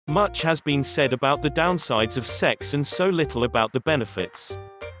Much has been said about the downsides of sex and so little about the benefits.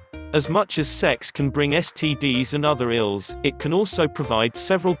 As much as sex can bring STDs and other ills, it can also provide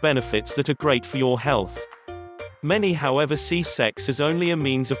several benefits that are great for your health. Many, however, see sex as only a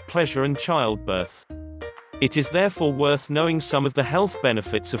means of pleasure and childbirth. It is therefore worth knowing some of the health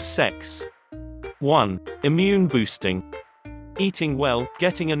benefits of sex. 1. Immune boosting. Eating well,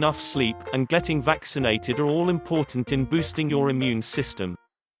 getting enough sleep, and getting vaccinated are all important in boosting your immune system.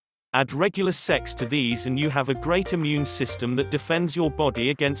 Add regular sex to these and you have a great immune system that defends your body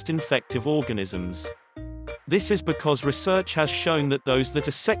against infective organisms. This is because research has shown that those that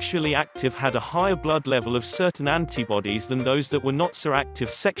are sexually active had a higher blood level of certain antibodies than those that were not so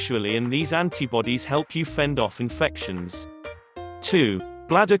active sexually, and these antibodies help you fend off infections. 2.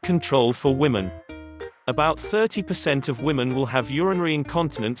 Bladder control for women. About 30% of women will have urinary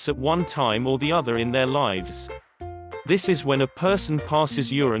incontinence at one time or the other in their lives. This is when a person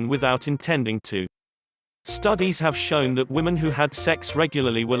passes urine without intending to. Studies have shown that women who had sex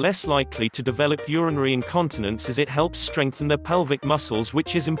regularly were less likely to develop urinary incontinence, as it helps strengthen their pelvic muscles,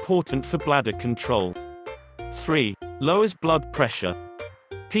 which is important for bladder control. 3. Lowers blood pressure.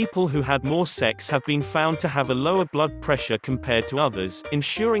 People who had more sex have been found to have a lower blood pressure compared to others,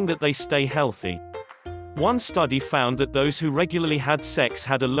 ensuring that they stay healthy. One study found that those who regularly had sex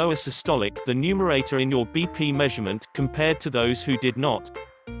had a lower systolic, the numerator in your BP measurement, compared to those who did not.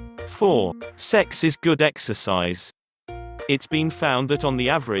 4. Sex is good exercise. It's been found that on the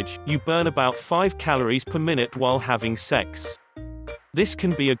average, you burn about 5 calories per minute while having sex. This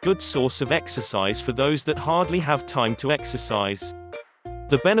can be a good source of exercise for those that hardly have time to exercise.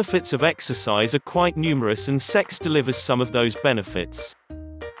 The benefits of exercise are quite numerous, and sex delivers some of those benefits.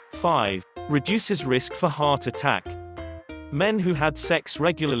 5. Reduces risk for heart attack. Men who had sex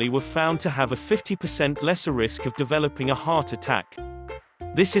regularly were found to have a 50% lesser risk of developing a heart attack.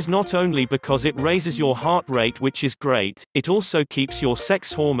 This is not only because it raises your heart rate, which is great, it also keeps your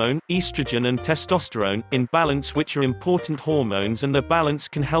sex hormone, estrogen and testosterone, in balance, which are important hormones, and the balance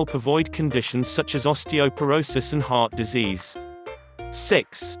can help avoid conditions such as osteoporosis and heart disease.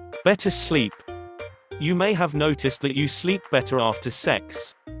 6. Better sleep. You may have noticed that you sleep better after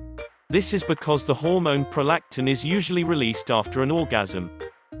sex. This is because the hormone prolactin is usually released after an orgasm.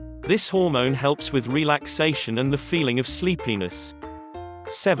 This hormone helps with relaxation and the feeling of sleepiness.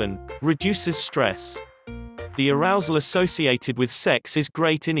 7. Reduces stress. The arousal associated with sex is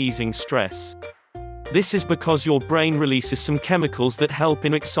great in easing stress. This is because your brain releases some chemicals that help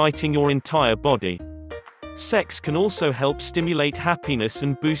in exciting your entire body. Sex can also help stimulate happiness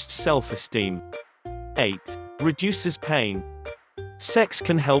and boost self-esteem. 8. Reduces pain. Sex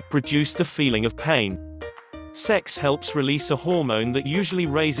can help reduce the feeling of pain. Sex helps release a hormone that usually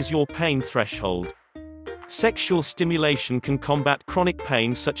raises your pain threshold. Sexual stimulation can combat chronic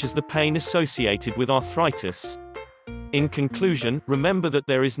pain such as the pain associated with arthritis. In conclusion, remember that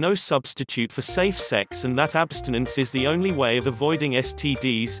there is no substitute for safe sex, and that abstinence is the only way of avoiding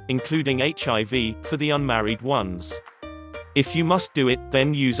STDs, including HIV, for the unmarried ones. If you must do it,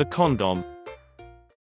 then use a condom.